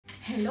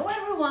Hello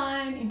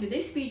everyone! In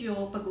today's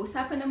video,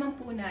 pag-uusapan naman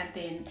po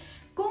natin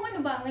kung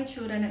ano ba ang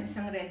itsura ng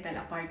isang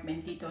rental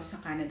apartment dito sa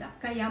Canada.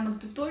 Kaya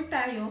magtutour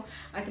tayo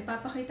at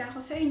ipapakita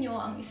ko sa inyo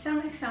ang isang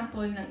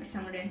example ng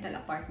isang rental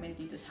apartment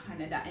dito sa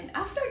Canada. And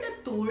after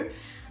the tour,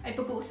 ay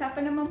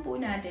pag-uusapan naman po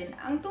natin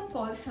ang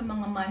tungkol sa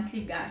mga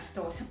monthly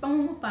gasto sa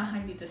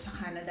pangungupahan dito sa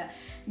Canada.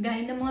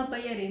 Gaya ng mga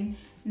bayarin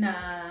na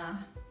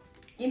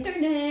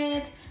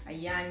internet,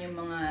 ayan, yung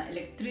mga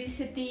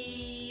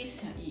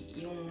electricities,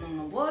 yung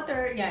mga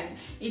water, yan.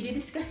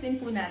 I-discuss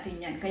din po natin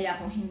yan. Kaya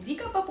kung hindi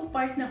ka pa po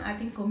part ng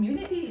ating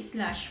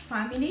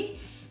community/family,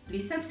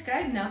 please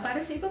subscribe na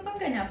para sa iba pang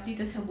ganap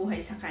dito sa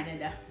Buhay sa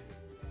Canada.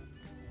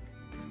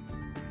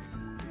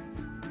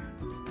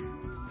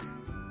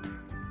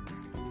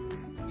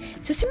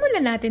 So,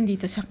 simulan natin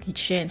dito sa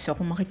kitchen. So,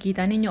 kung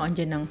makikita ninyo,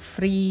 andyan ng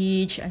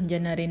fridge,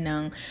 andyan na rin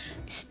ng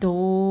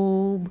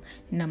stove,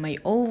 na may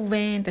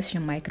oven, tapos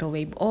yung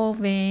microwave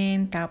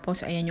oven,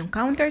 tapos ayan yung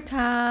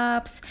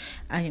countertops,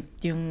 ayan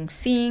yung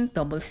sink,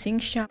 double sink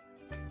siya.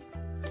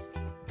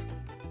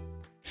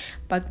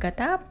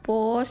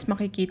 Pagkatapos,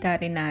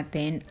 makikita rin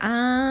natin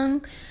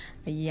ang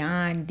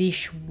ayan,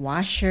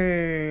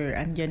 dishwasher.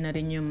 Andyan na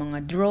rin yung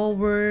mga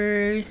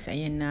drawers.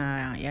 Ayan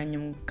na, ayan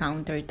yung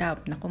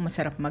countertop. Naku,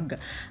 masarap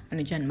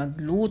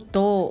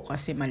magluto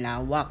kasi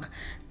malawak.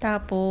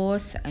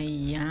 Tapos,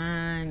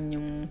 ayan,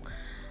 yung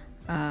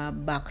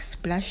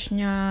backsplash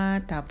niya.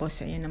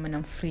 Tapos, ayan naman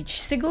ang fridge.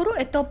 Siguro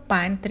ito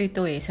pantry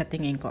to sa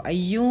tingin ko.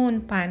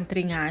 Ayun,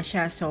 pantry nga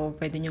siya. So,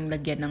 pwede nyong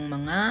lagyan ng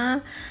mga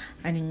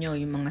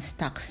yung mga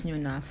stocks nyo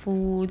na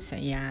foods.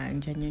 Ayan,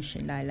 dyan yung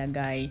siya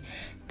lalagay.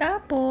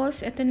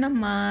 Tapos, ito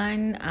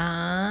naman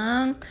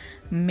ang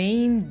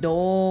main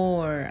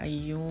door.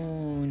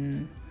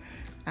 Ayun.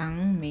 Ang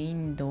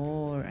main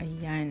door.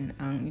 Ayan,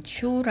 ang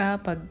itsura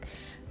pag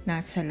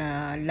nasa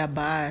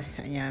labas.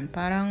 Ayan,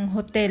 parang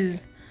hotel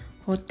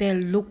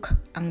look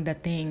ang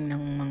dating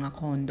ng mga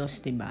condos,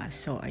 diba?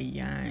 So,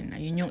 ayan.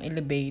 Ayun yung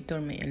elevator.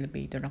 May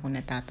elevator ako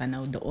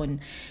natatanaw doon.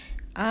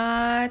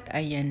 At,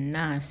 ayan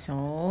na.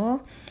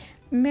 So,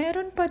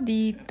 meron pa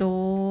dito.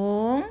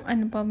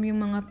 Ano pa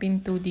yung mga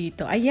pinto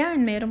dito?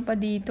 Ayan, meron pa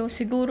dito.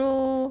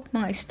 Siguro,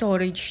 mga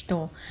storage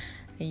to.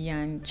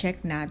 Ayan,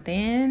 check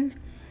natin.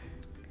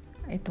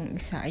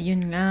 Itong isa.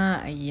 Ayun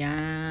nga.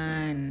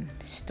 Ayan.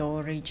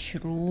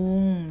 Storage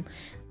room.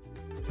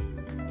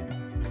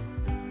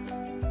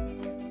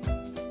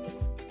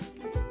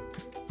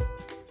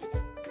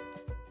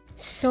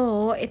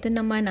 So, ito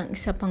naman ang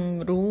isa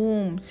pang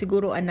room.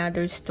 Siguro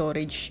another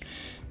storage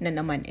na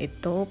naman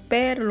ito.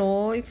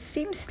 Pero, it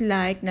seems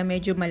like na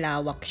medyo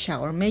malawak siya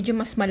or medyo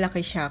mas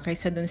malaki siya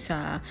kaysa dun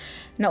sa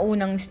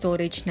naunang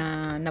storage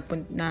na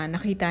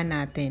nakita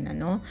natin.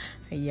 Ano?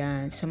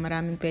 Ayan. So,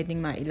 maraming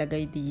pwedeng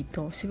mailagay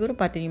dito. Siguro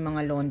pati yung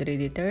mga laundry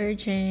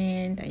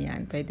detergent.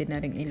 Ayan. Pwede na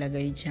rin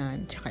ilagay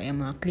dyan. Tsaka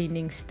yung mga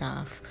cleaning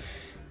stuff.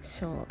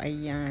 So,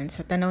 ayan.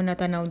 So, tanaw na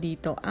tanaw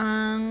dito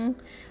ang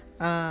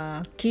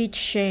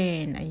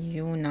kitchen.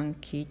 Ayun ang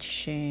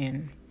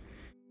kitchen.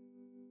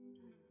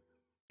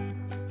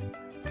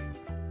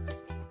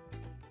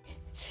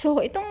 So,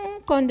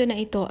 itong condo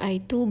na ito ay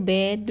 2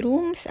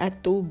 bedrooms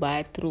at 2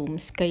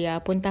 bathrooms.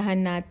 Kaya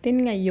puntahan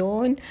natin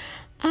ngayon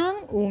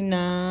ang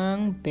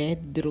unang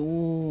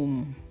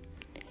bedroom.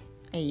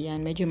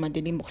 Ayan, medyo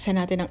madilim. Buksan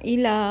natin ang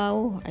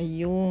ilaw.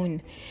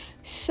 Ayun.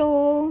 So,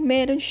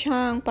 meron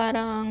siyang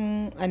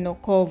parang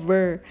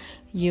cover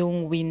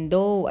yung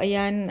window.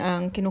 Ayan,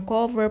 ang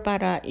kino-cover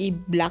para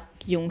i-block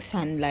yung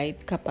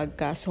sunlight kapag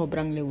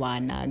sobrang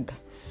liwanag.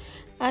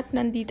 At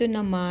nandito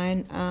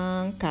naman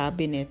ang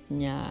cabinet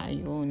niya.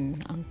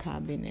 Ayun, ang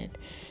cabinet.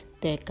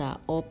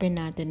 Teka,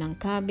 open natin ang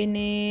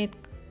cabinet.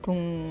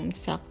 Kung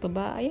sakto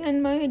ba.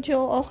 Ayan,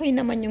 medyo okay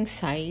naman yung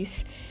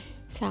size.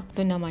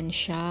 Sakto naman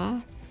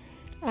siya.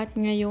 At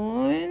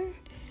ngayon,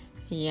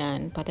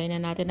 ayan, patay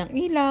na natin ang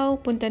ilaw.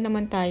 Punta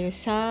naman tayo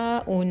sa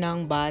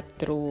unang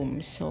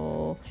bathroom.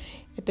 So,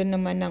 ito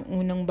naman ang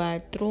unang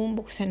bathroom.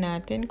 Buksan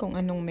natin kung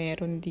anong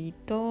meron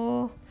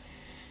dito.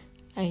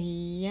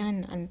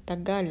 Ayan, ang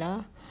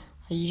tagal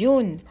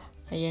Ayun,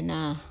 ayan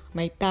na.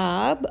 May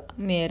tub,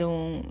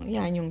 merong,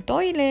 yan, yung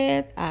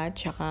toilet, at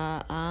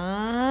saka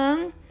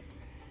ang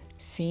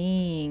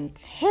sink.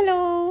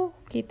 Hello!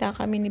 Kita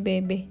kami ni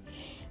Bebe.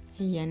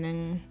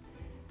 Ayan,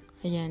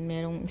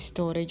 merong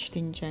storage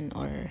din dyan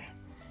or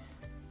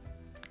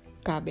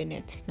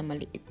cabinets na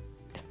maliit.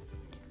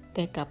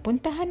 Teka,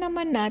 puntahan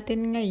naman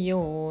natin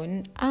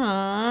ngayon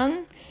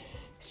ang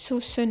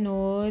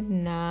susunod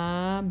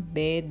na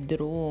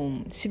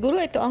bedroom. Siguro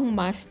ito ang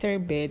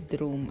master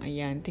bedroom.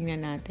 Ayan,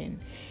 tingnan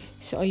natin.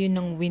 So, ayun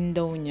ang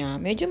window niya.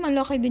 Medyo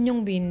malaki din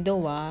yung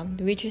window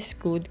which is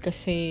good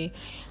kasi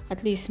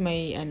at least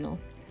may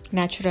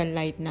natural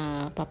light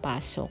na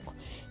papasok.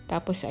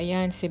 Tapos,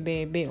 ayan, si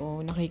Bebe,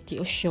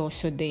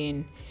 nakikiusyoso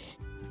din.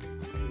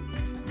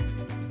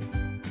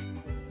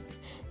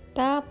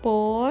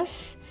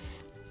 Tapos,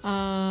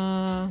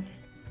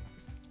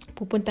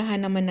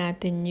 pupuntahan naman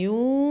natin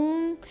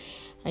yung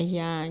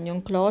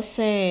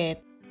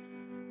closet.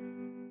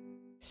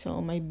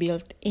 So, may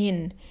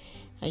built-in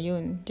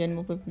Ayun, dyan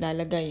mo po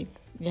lalagay.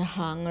 Yung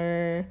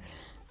hanger,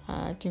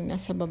 at yung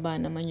nasa baba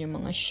naman yung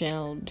mga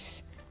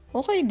shelves.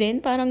 Okay din,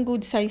 parang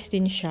good size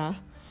din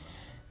siya.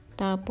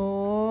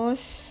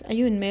 Tapos,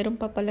 ayun, meron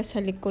pa pala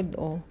sa likod,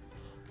 oh.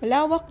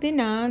 Malawak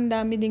din ang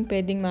dami ding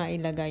pwedeng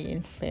mailagay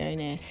in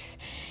fairness.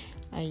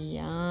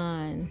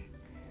 Ayan.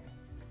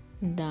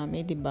 Ang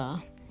dami, 'di ba?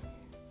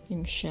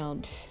 Yung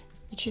shelves,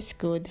 which is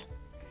good.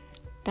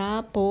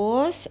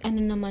 Tapos,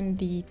 ano naman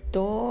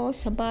dito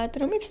sa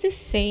bathroom? It's the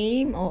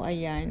same. Oh,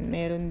 ayan,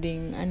 meron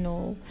ding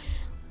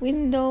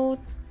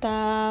window,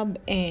 tub,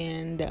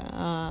 and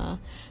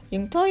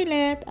yung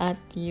toilet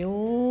at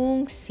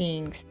yung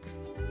sinks.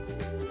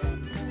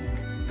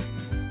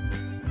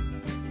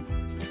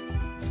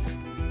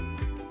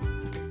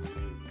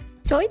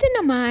 So, ito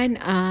naman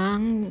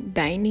ang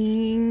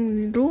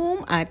dining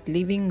room at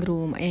living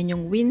room. Ayan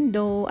yung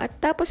window.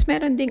 At tapos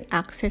meron ding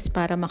access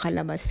para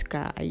makalabas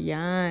ka.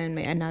 Ayan,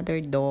 may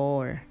another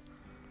door.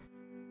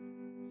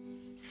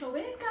 So,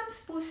 when it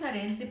comes po sa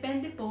rent,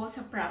 depende po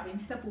sa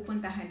province na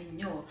pupuntahan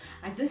ninyo.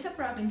 At dun sa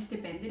province,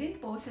 depende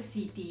rin po sa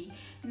city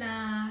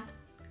na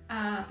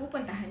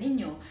pupuntahan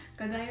ninyo.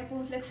 Kagaya po,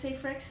 let's say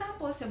for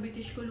example, sa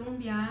British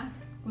Columbia,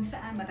 kung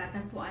saan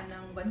matatagpuan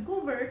ng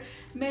Vancouver,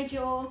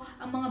 medyo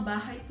ang mga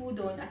bahay po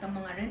doon at ang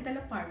mga rental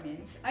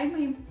apartments ay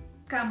may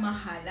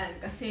kamahalan.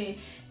 Kasi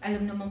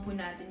alam naman po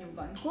natin yung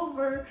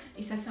Vancouver,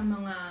 isa sa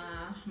mga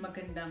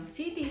magandang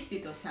cities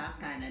dito sa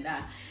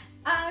Canada.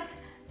 At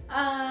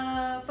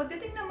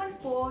pagdating naman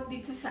po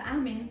dito sa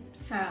amin,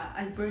 sa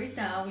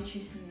Alberta, which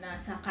is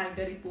nasa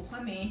Calgary po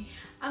kami,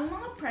 ang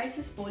mga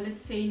prices po, let's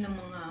say, ng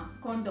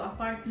mga condo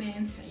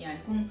apartments, ayan,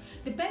 kung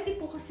depende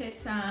po kasi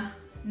sa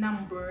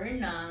number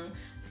ng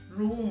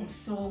rooms.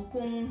 So,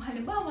 kung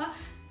halimbawa,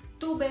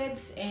 2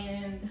 beds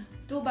and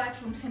 2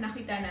 bathrooms na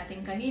nakita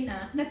natin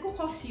kanina,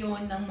 nagkukos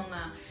yun ng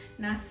mga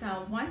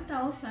nasa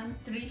 $1,300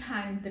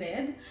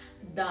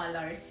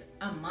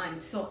 a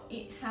month. So,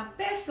 sa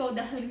peso,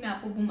 dahil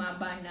nga po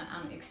bumaba na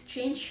ang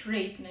exchange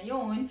rate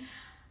ngayon,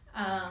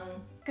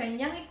 ang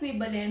kanyang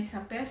equivalent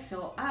sa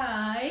peso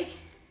ay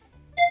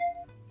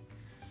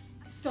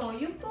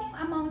yung pong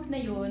amount na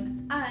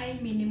yun ay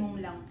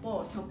minimum lang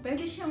po. So,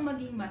 pwede siyang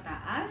maging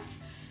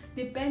mataas,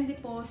 depende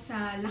po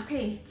sa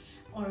laki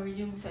or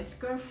yung sa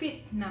square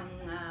feet ng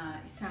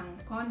isang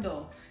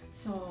condo.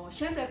 So,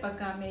 syempre,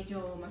 pagka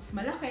medyo mas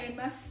malaki,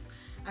 mas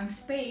ang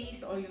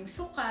space or yung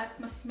sukat,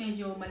 mas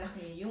medyo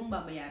malaki yung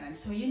babayaran.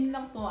 So, yun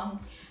lang po ang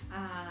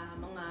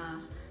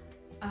mga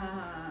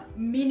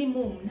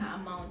minimum na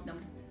amount na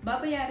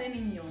babayaran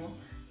ninyo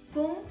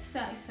kung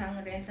sa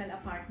isang rental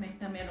apartment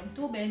na merong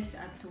 2 beds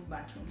at 2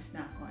 bathrooms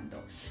na condo.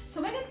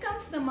 So, when it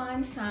comes naman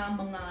sa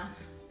mga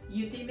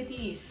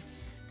utilities,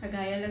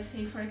 kagaya, let's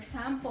say, for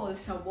example,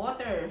 sa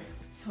water.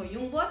 So,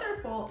 yung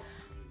water po,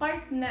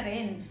 part na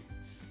rin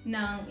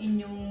ng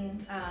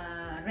inyong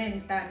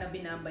renta na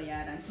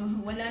binabayaran. So,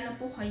 wala na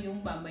po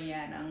kayong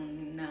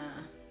babayarang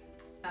na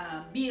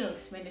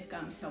bills when it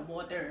comes sa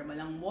water.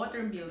 Walang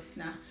water bills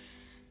na.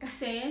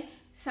 Kasi,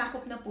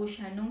 sakop na po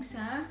siya nung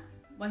sa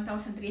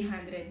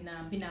 $1,300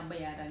 na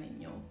binabayaran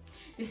ninyo.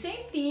 The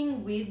same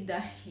thing with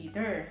the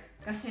heater.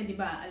 Kasi, di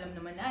ba, alam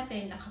naman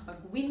natin na kapag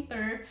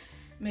winter,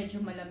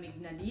 medyo malamig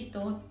na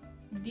dito.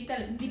 Hindi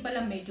pala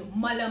medyo,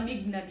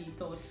 malamig na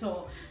dito.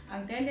 So,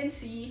 ang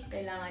tendency,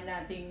 kailangan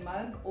nating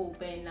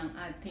mag-open ng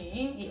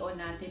i-on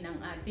natin ang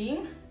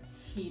ating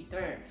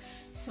heater.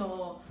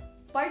 So,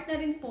 part na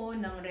rin po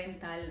ng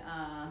rental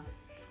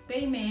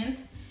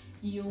payment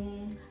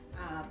yung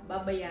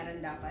babayaran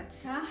dapat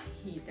sa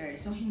heater.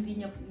 So, hindi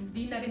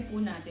na rin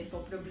po natin po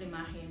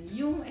problemahin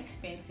yung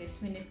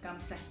expenses when it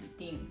comes sa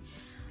heating.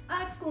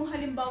 At kung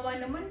halimbawa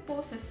naman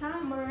po sa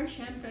summer,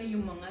 syempre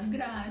yung mga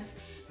grass,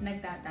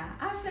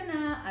 nagtataasa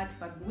na. At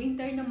pag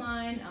winter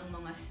naman, ang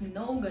mga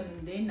snow,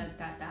 ganun din,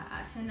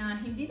 nagtataasa na.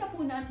 Hindi na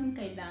po natin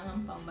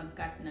kailangan pang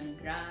mag-cut ng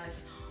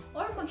grass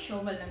or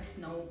mag-shovel ng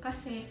snow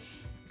kasi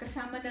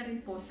kasama na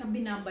rin po sa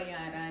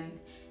binabayaran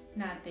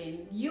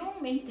natin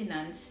yung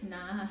maintenance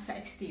na sa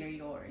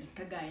exterior,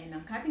 kagaya ng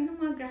cutting ng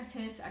mga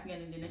grasses at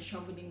ganoon din ang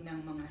shoveling ng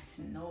mga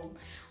snow.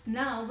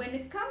 Now, when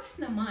it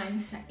comes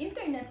naman sa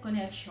internet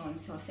connection,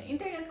 so sa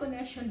internet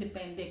connection,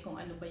 depende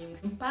kung ano ba yung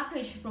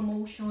package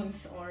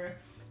promotions or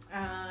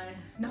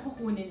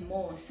nakukunin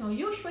mo. So,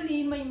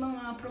 usually, may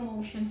mga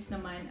promotions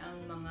naman ang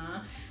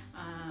mga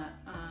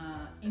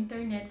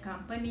internet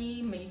company.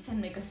 Minsan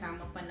may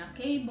kasama pa na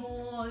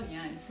cable.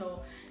 Yan.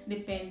 So,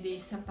 depende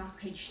sa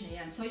package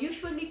na yan. So,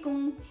 usually,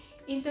 kung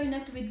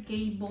internet with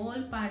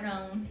cable,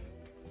 parang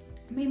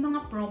may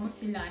mga promo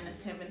sila na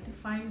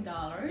 $75,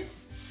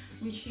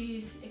 which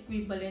is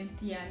equivalent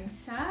yan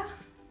sa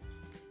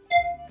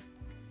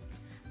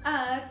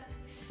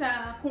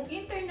kung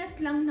internet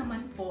lang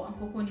naman po ang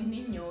kukunin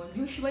ninyo,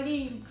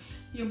 usually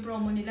yung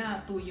promo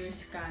nila 2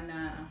 years ka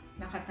na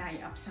naka-tie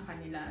up sa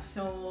kanila.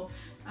 So,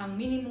 ang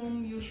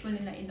minimum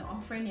usually na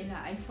ino-offer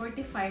nila ay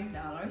 $45,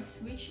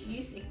 which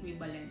is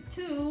equivalent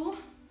to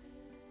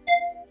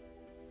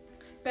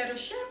Pero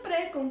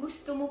syempre, kung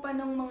gusto mo pa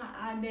ng mga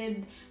added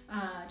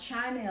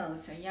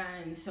channels,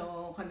 ayan.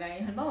 So,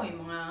 kagaya halimbawa,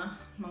 yung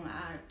mga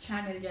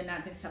channel dyan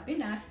natin sa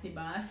Pinas, di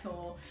ba?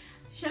 So,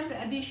 syempre,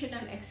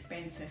 additional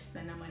expenses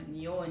na naman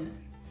yun.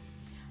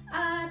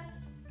 At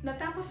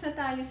natapos na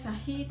tayo sa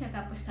heat,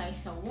 natapos tayo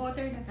sa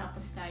water,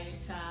 natapos tayo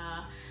sa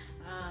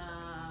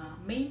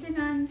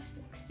maintenance,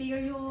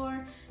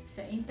 exterior,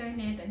 sa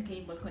internet and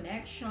cable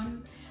connection.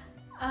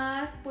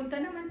 At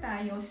punta naman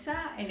tayo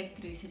sa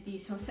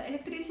electricity. So sa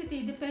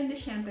electricity, depende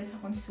syempre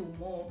sa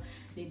konsumo,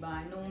 'di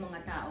ba? Nung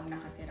mga taong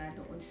nakatira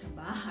doon sa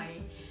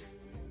bahay.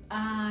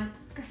 At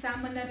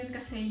kasama na rin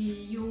kasi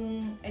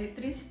yung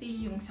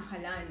electricity, yung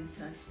sakalan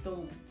sa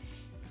stove.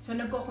 So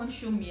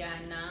nagko-consume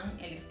yan ng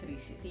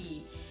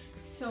electricity.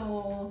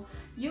 So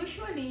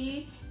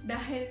usually,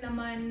 dahil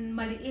naman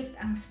maliit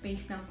ang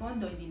space ng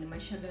condo, hindi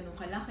naman siya ganun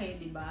kalaki,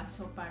 'di ba?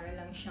 So para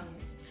lang siyang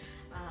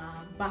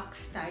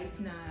box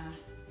type na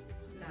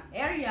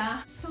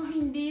area. So,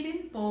 hindi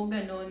rin po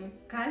ganun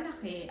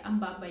kalaki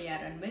ang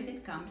babayaran when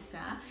it comes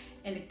sa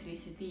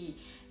electricity.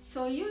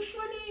 So,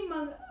 usually,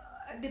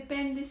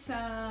 depende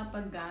sa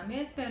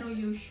paggamit, pero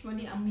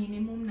usually, ang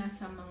minimum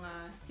nasa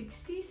mga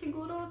 60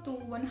 siguro to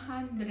 100.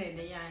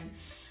 Ayan.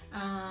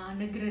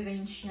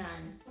 Nagre-range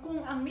yan.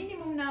 Kung ang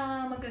minimum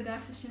na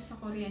magagastos nyo sa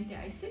kuryente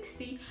ay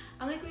 60,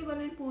 ang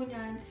equivalent po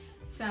niyan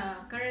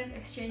sa current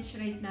exchange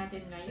rate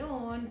natin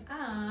ngayon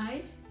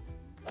ay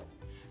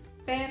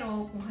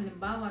pero kung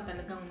halimbawa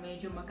talagang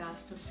medyo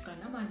magastos ka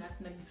naman at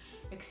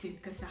nag-exceed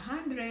ka sa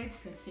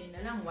hundreds, let's say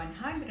na lang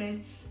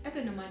 100, ito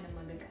naman ang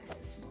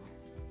magagastos mo.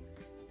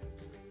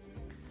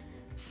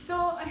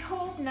 So, I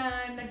hope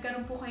na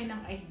nagkaroon po kayo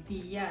ng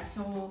idea.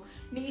 So,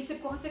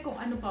 niisip ko kasi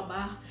kung ano pa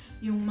ba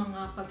yung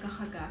mga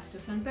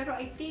pagkakagastusan. Pero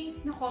I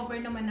think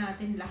na-cover naman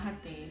natin lahat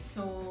eh.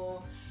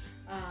 So,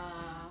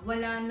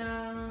 wala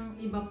nang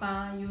iba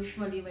pa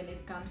usually when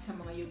it comes sa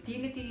mga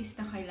utilities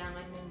na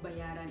kailangan mong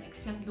bayaran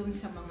except dun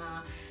sa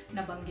mga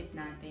nabanggit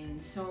natin.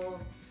 So,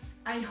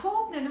 I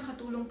hope na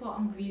nakatulong po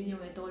ang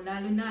video ito,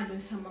 lalo na dun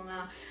sa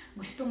mga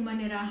gustong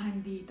manirahan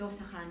dito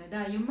sa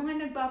Canada. Yung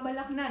mga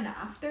nagbabalak na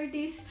after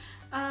this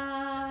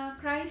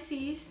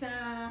crisis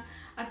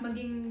at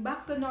maging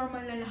back to normal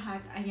na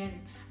lahat, ayan,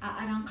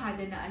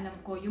 aarangkada na alam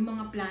ko yung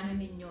mga plano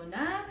ninyo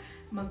na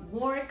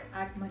mag-work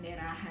at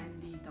manirahan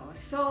dito.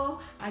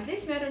 So, at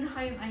least meron na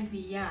kayong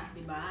idea,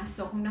 di ba?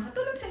 So, kung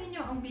nakatulong sa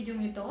inyo ang video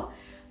nito,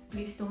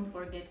 please don't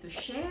forget to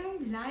share,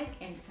 like,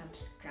 and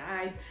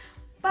subscribe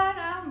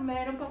para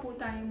meron pa po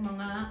tayong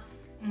mga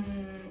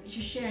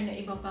i-share na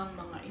iba pang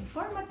mga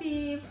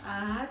informative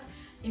at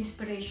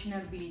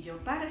inspirational video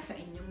para sa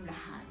inyong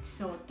lahat.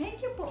 So,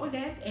 thank you po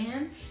ulit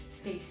and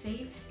stay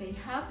safe, stay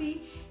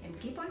happy, and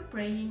keep on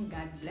praying.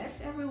 God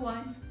bless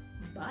everyone.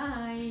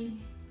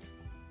 Bye!